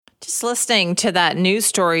just listening to that news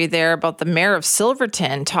story there about the mayor of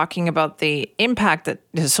Silverton talking about the impact that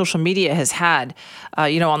social media has had,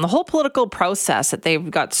 on the whole political process, that they've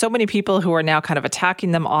got so many people who are now kind of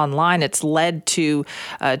attacking them online. It's led to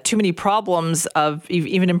too many problems of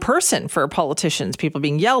even in person for politicians, people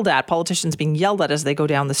being yelled at, politicians being yelled at as they go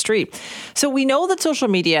down the street. So we know that social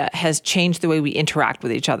media has changed the way we interact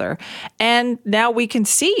with each other. And now we can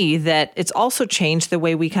see that it's also changed the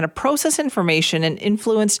way we kind of process information and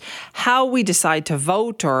influenced how we decide to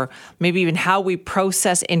vote, or maybe even how we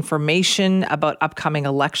process information about upcoming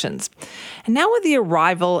elections. And now with the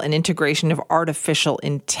arrival and integration of artificial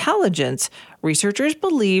intelligence, researchers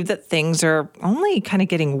believe that things are only kind of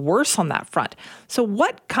getting worse on that front. So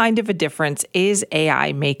what kind of a difference is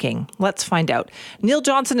AI making? Let's find out. Neil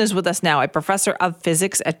Johnson is with us now, a professor of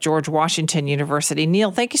physics at George Washington University.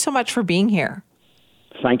 Neil, thank you so much for being here.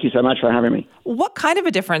 Thank you so much for having me. What kind of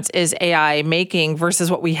a difference is AI making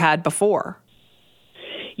versus what we had before?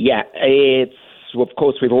 Yeah, of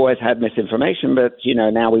course, we've always had misinformation, but,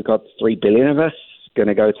 now we've got 3 billion of us going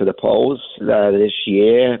to go to the polls this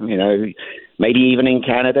year, maybe even in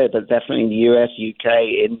Canada, but definitely in the US, UK,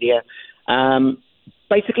 India.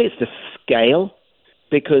 Basically, it's the scale,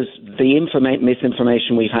 because the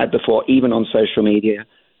misinformation we've had before, even on social media,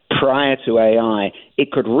 prior to AI,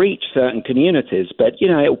 it could reach certain communities, but,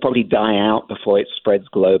 it will probably die out before it spreads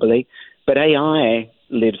globally. But AI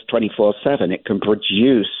lives 24/7. It can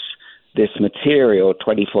produce this material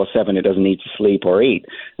 24/7. It doesn't need to sleep or eat.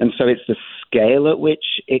 And so it's the scale at which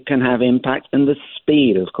it can have impact, and the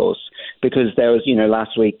speed, of course, because there was,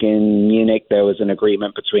 last week in Munich, there was an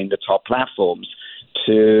agreement between the top platforms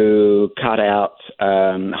to cut out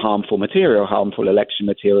harmful material, harmful election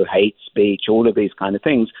material, hate speech, all of these kind of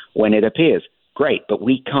things when it appears. Great, but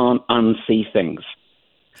we can't unsee things.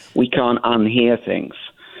 We can't unhear things.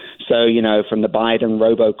 So, from the Biden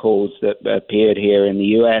robocalls that appeared here in the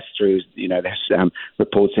U.S. through, there's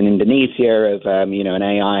reports in Indonesia of, an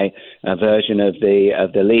AI version of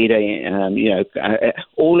the leader.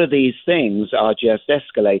 All of these things are just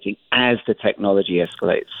escalating as the technology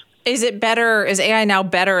escalates. Is it better? Is AI now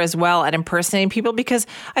better as well at impersonating people? Because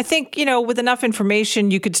I think, with enough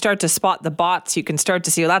information, you could start to spot the bots. You can start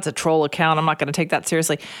to see, that's a troll account. I'm not going to take that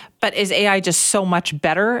seriously. But is AI just so much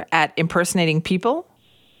better at impersonating people?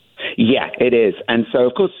 Yeah, it is. And so,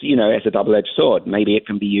 of course, as a double-edged sword, maybe it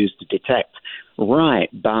can be used to detect. Right,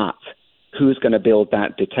 but who's going to build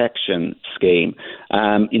that detection scheme?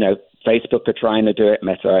 Facebook are trying to do it,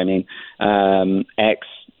 Meta, X,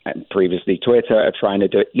 and previously Twitter are trying to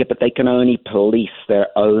do it. Yeah, but they can only police their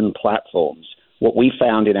own platforms. What we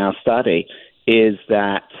found in our study is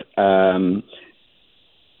that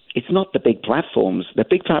it's not the big platforms. The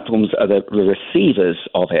big platforms are the receivers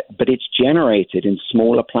of it, but it's generated in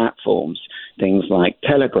smaller platforms, things like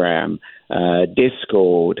Telegram,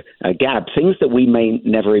 Discord, Gab, things that we may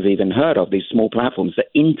never have even heard of, these small platforms that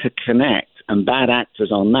interconnect, and bad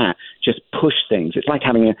actors on that just push things. It's like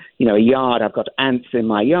having a yard. I've got ants in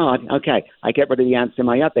my yard. Okay, I get rid of the ants in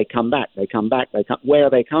my yard. They come back. Where are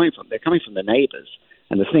they coming from? They're coming from the neighbors.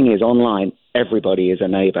 And the thing is, online, everybody is a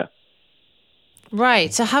neighbor.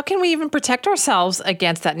 Right. So how can we even protect ourselves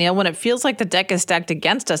against that, Neil, when it feels like the deck is stacked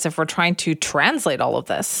against us if we're trying to translate all of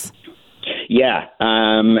this? Yeah.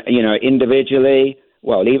 Individually,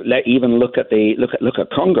 well, even look at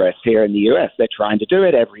Congress here in the U.S. They're trying to do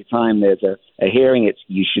it every time there's a hearing. It's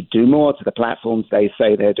you should do more. To the platforms, they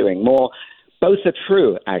say they're doing more. Both are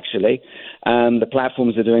true, actually. The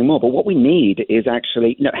platforms are doing more. But what we need is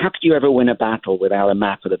actually, how could you ever win a battle without a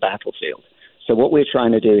map of the battlefield? So what we're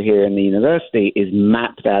trying to do here in the university is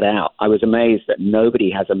map that out. I was amazed that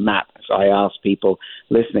nobody has a map. So I asked people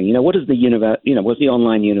listening, what does what's the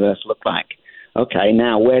online universe look like? Okay,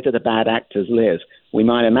 now where do the bad actors live? We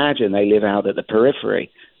might imagine they live out at the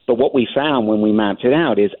periphery. But what we found when we mapped it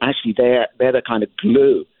out is actually they're the kind of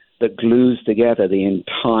glue that glues together the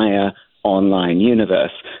entire online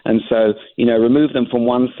universe. And so, remove them from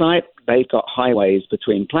one site, they've got highways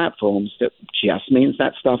between platforms that just means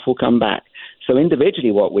that stuff will come back. So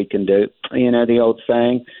individually what we can do, the old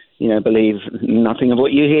saying, believe nothing of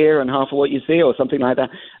what you hear and half of what you see, or something like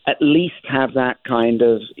that. At least have that kind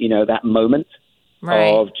of, that moment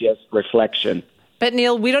of just reflection. But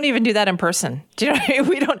Neil, we don't even do that in person. Do you know what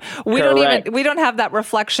I mean? We don't have that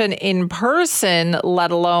reflection in person,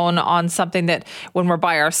 let alone on something that when we're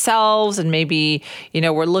by ourselves and maybe,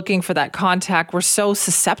 we're looking for that contact, we're so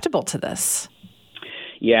susceptible to this.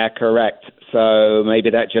 Yeah, correct. So maybe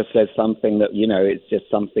that just says something that, it's just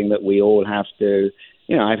something that we all have to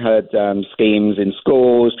I've heard schemes in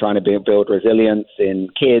schools trying to build resilience in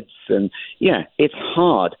kids. And, it's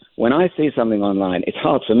hard. When I see something online, it's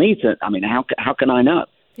hard for me how can I know?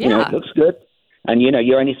 Yeah. It looks good. And,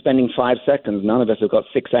 you're only spending 5 seconds. None of us have got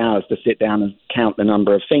 6 hours to sit down and count the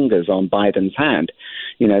number of fingers on Biden's hand,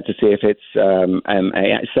 to see if it's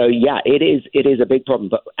AI. So, it is a big problem.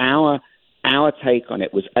 But our take on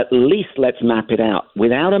it was at least let's map it out.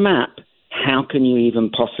 Without a map, how can you even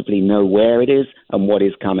possibly know where it is and what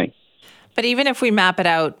is coming? But even if we map it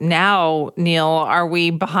out now, Neil, are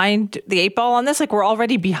we behind the 8 ball on this? Like, we're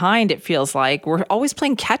already behind, it feels like. We're always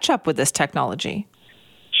playing catch up with this technology.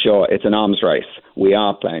 Sure, it's an arms race. We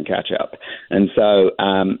are playing catch up. And so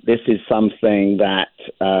this is something that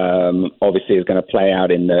obviously is going to play out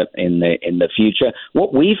in the future.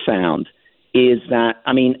 What we found is that,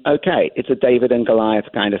 it's a David and Goliath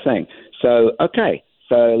kind of thing. So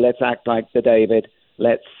let's act like the David.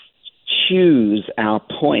 Let's choose our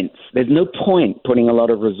points. There's no point putting a lot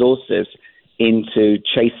of resources into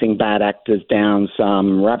chasing bad actors down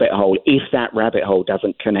some rabbit hole if that rabbit hole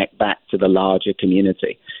doesn't connect back to the larger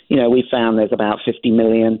community. We found there's about 50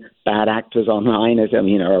 million bad actors online, as a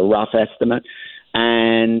rough estimate,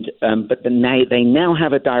 and but they now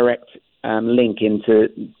have a direct link into.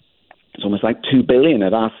 It's almost like 2 billion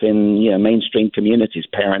of us in mainstream communities,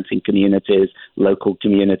 parenting communities, local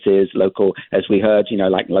communities, as we heard,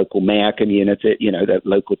 like local mayor community, the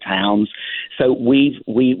local towns. So it's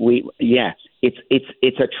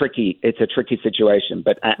a tricky situation.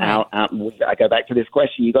 But I go back to this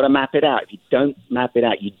question: you got to map it out. If you don't map it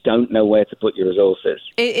out, you don't know where to put your resources.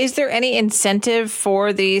 Is there any incentive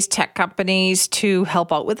for these tech companies to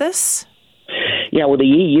help out with this? Yeah, well, the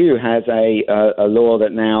EU has a law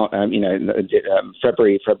that now,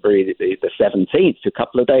 February the 17th, a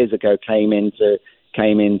couple of days ago, came into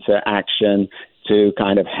action to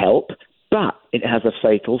kind of help, but it has a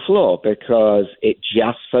fatal flaw because it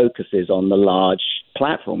just focuses on the large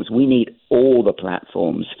platforms. We need all the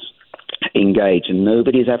platforms engaged, and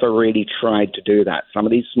nobody's ever really tried to do that. Some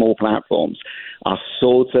of these small platforms are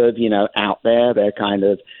sort of, out there. They're kind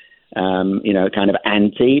of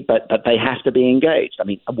anti, but they have to be engaged.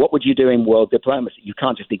 What would you do in world diplomacy? You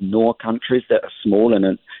can't just ignore countries that are small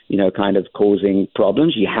and, kind of causing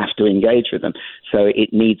problems. You have to engage with them. So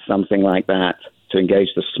it needs something like that to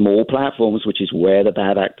engage the small platforms, which is where the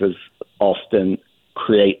bad actors often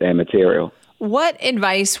create their material. What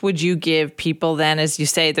advice would you give people then, as you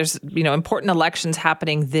say, there's, important elections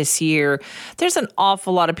happening this year. There's an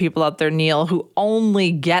awful lot of people out there, Neil, who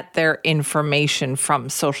only get their information from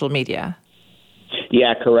social media.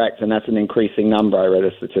 Yeah, correct. And that's an increasing number. I read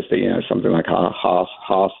a statistic, something like half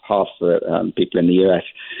the people in the US.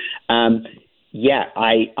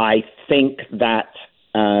 I think that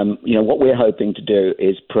what we're hoping to do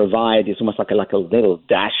is provide, it's almost like a little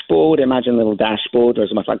dashboard. Imagine a little dashboard, or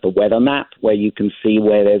it's almost like the weather map where you can see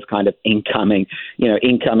where there's kind of incoming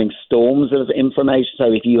storms of information.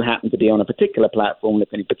 So if you happen to be on a particular platform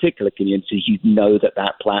with any particular communities, you'd know that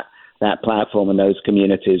platform and those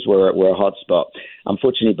communities were a hotspot.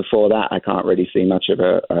 Unfortunately, before that, I can't really see much of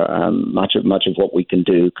what we can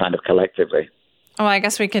do kind of collectively. Oh, I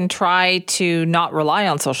guess we can try to not rely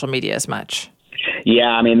on social media as much.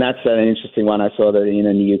 Yeah, that's an interesting one. I saw that in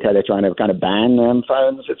the UK they're trying to kind of ban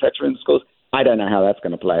phones, etc. in schools. I don't know how that's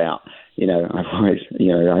going to play out.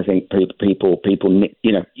 I think people,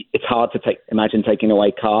 it's hard to imagine taking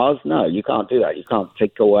away cars. No, you can't do that. You can't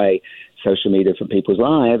take away social media from people's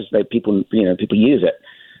lives. People use it.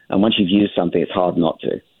 And once you've used something, it's hard not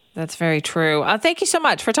to. That's very true. Thank you so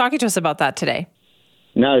much for talking to us about that today.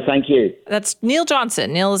 No, thank you. That's Neil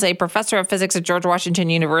Johnson. Neil is a professor of physics at George Washington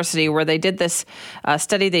University, where they did this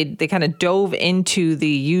study. They kind of dove into the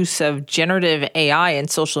use of generative AI in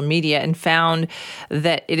social media and found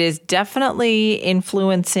that it is definitely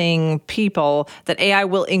influencing people, that AI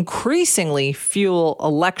will increasingly fuel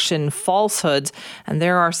election falsehoods. And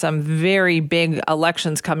there are some very big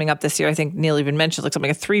elections coming up this year. I think Neil even mentioned something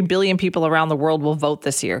like 3 billion people around the world will vote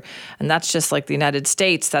this year. And that's just like the United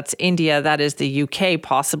States. That's India. That is the UK.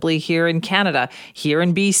 Possibly here in Canada. Here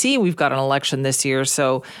in BC, we've got an election this year.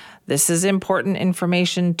 So this is important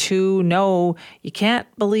information to know. You can't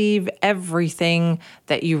believe everything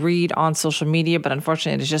that you read on social media, but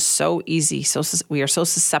unfortunately, it is just so easy. We are so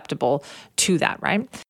susceptible to that, right?